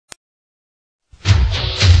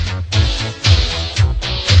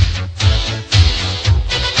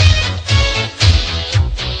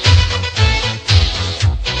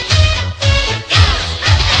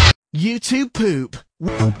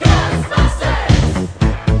Ghostbusters!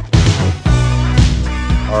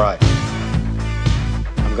 All right.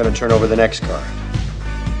 I'm going to turn over the next card.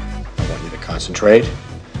 I want you to concentrate.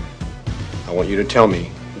 I want you to tell me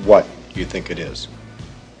what you think it is.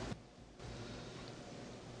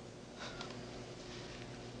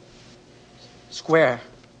 Square.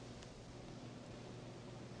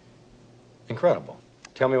 Incredible.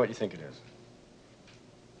 Tell me what you think it is.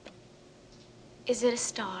 Is it a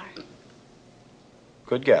star?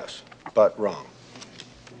 Good guess, but wrong.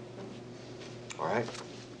 All right?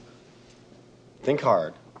 Think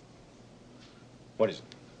hard. What is it?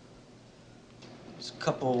 There's a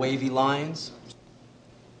couple wavy lines.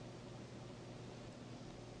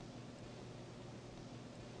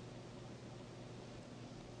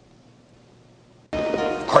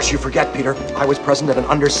 Of course you forget, Peter. I was present at an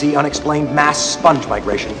undersea, unexplained mass sponge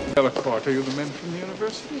migration. Delacorte, are you the men from the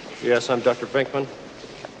university? Yes, I'm Dr. Venkman.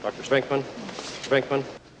 Dr. Venkman. Venkman.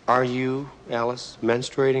 Are you, Alice,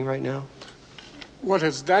 menstruating right now? What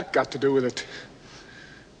has that got to do with it?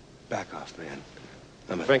 Back off, man.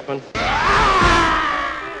 I'm a Venkman.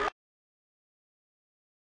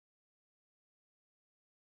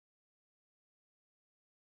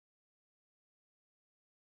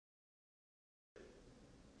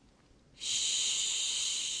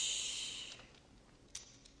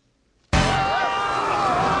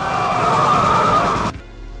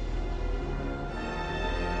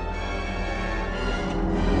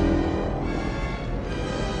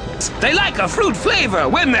 They like a fruit flavor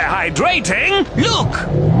when they're hydrating. Look!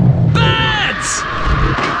 Birds!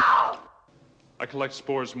 I collect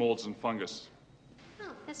spores, molds, and fungus. Oh,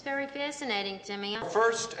 that's very fascinating, Timmy.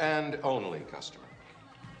 First and only customer.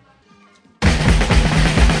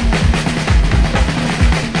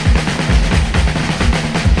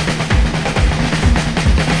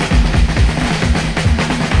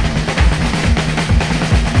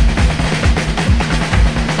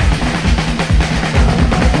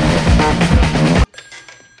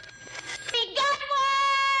 We got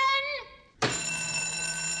one!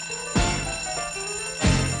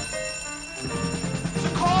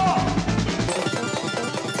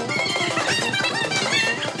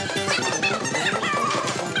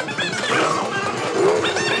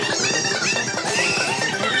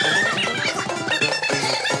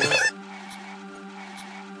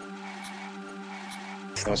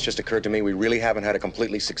 Well, it's just occurred to me we really haven't had a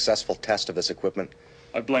completely successful test of this equipment.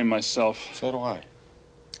 I blame myself. So do I.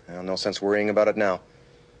 Well, no sense worrying about it now.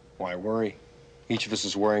 Why worry? Each of us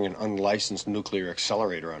is wearing an unlicensed nuclear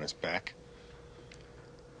accelerator on his back.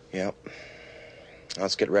 Yep.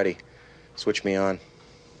 Let's get ready. Switch me on.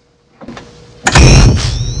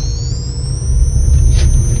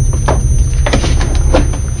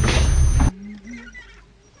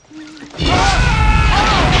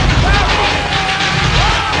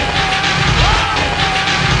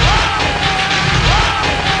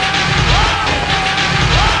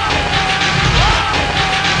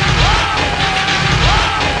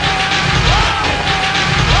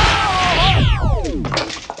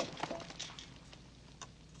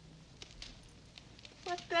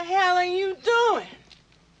 What the hell are you doing?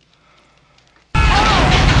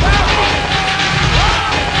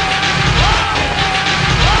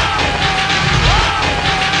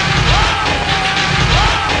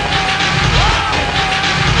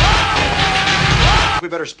 We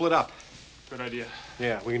better split up. Good idea.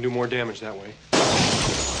 Yeah, we can do more damage that way.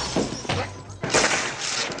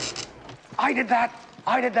 I did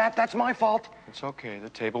that. That's my fault. It's okay. The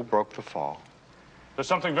table broke to fall. There's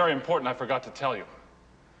something very important I forgot to tell you.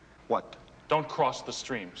 What? Don't cross the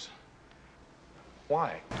streams.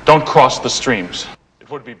 Why? Don't cross the streams. It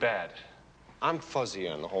would be bad. I'm fuzzy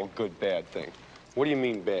on the whole good-bad thing. What do you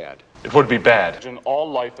mean bad? It would be bad. Imagine all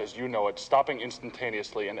life as you know it stopping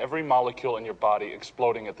instantaneously and every molecule in your body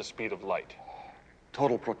exploding at the speed of light.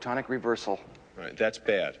 Total protonic reversal. All right, that's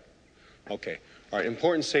bad. Okay. All right,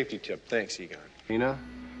 important safety tip. Thanks, Egon. Nina,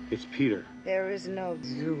 it's Peter. There is no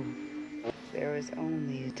zoo. There is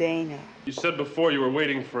only Dana. You said before you were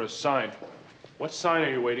waiting for a sign. What sign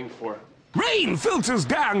are you waiting for? Rain filters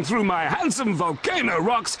down through my handsome volcano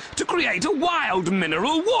rocks to create a wild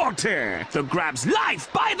mineral water that grabs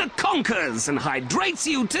life by the conkers and hydrates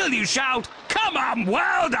you till you shout, "Come on,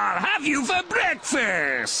 world, I'll have you for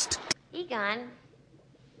breakfast!" Egon.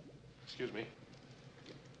 Excuse me.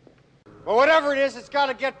 Well, whatever it is, it's got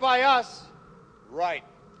to get by us. Right.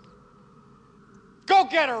 Go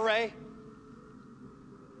get her, Ray.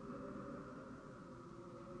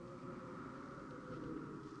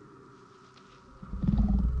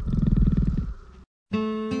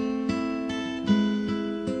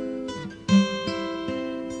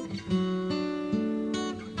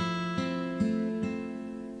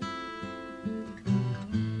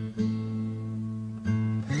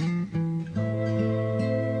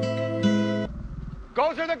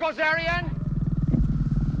 Gozer the Gozerian?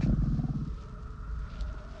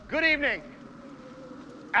 Good evening.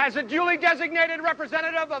 As a duly designated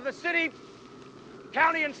representative of the city,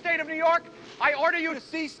 county, and state of New York, I order you to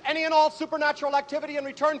cease any and all supernatural activity and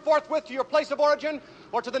return forthwith to your place of origin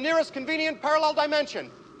or to the nearest convenient parallel dimension.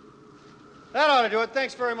 That ought to do it.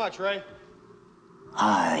 Thanks very much, Ray.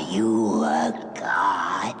 Are you a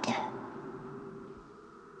god?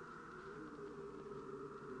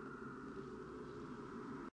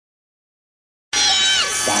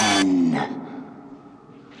 Then...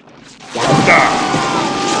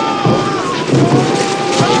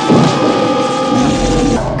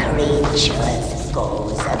 creatures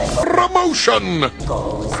goes a promotion!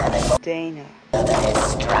 Goes a Dana. The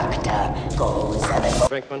destructor goes a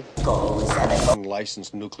Brinkman goes a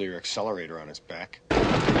unlicensed nuclear accelerator on his back.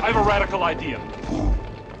 I have a radical idea.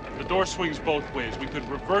 The door swings both ways. We could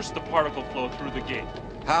reverse the particle flow through the gate.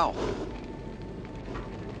 How?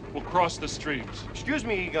 We'll cross the streams. Excuse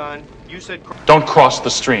me, Egon. You said Don't cross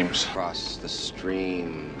the streams. cross the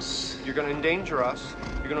streams. You're going to endanger us.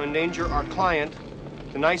 You're going to endanger our client,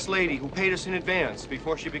 the nice lady who paid us in advance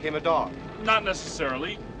before she became a dog. Not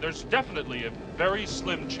necessarily. There's definitely a very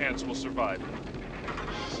slim chance we'll survive.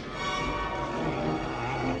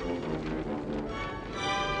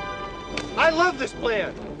 I love this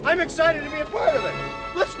plan. I'm excited to be a part of it.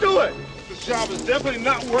 Let's do it. This job is definitely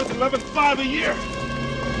not worth $11,500 a year.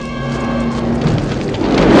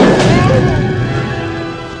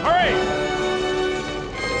 Hurry!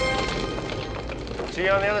 See you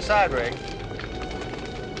on the other side, Ray.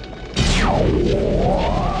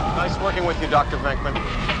 Nice working with you, Dr. Venkman.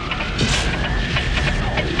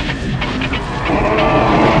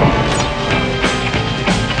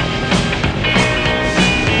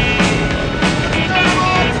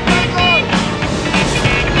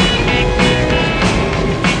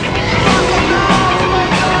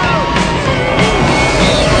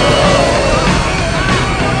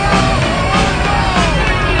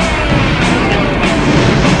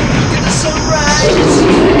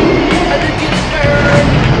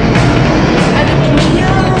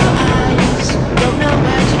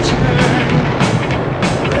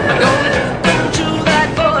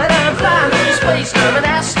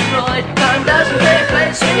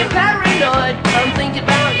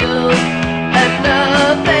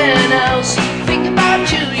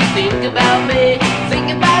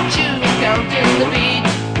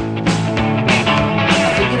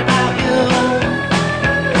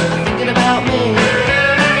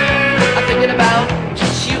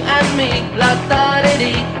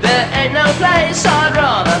 Place I'd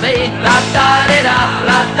rather be. La da di da,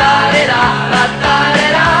 la da di da, la da di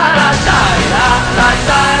da, la da di da, la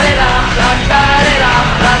da di da, la da di da,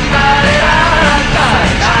 la da di da, la da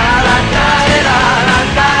di da, la da di da, la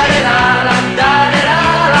da di da, la da di da,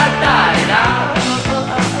 la da di da.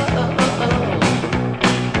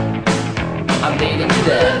 I'm bleeding to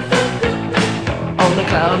death on the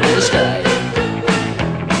cloudless sky.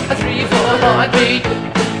 A 3-4 heartbeat.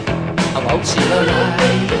 I won't see the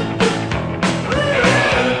light.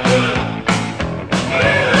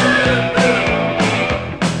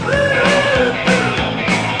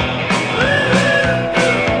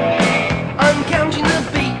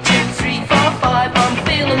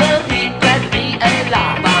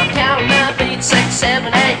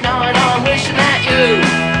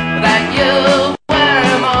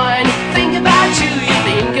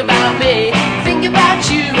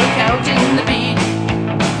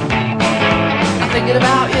 Thinking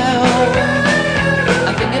about you,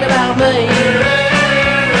 I'm thinking about me.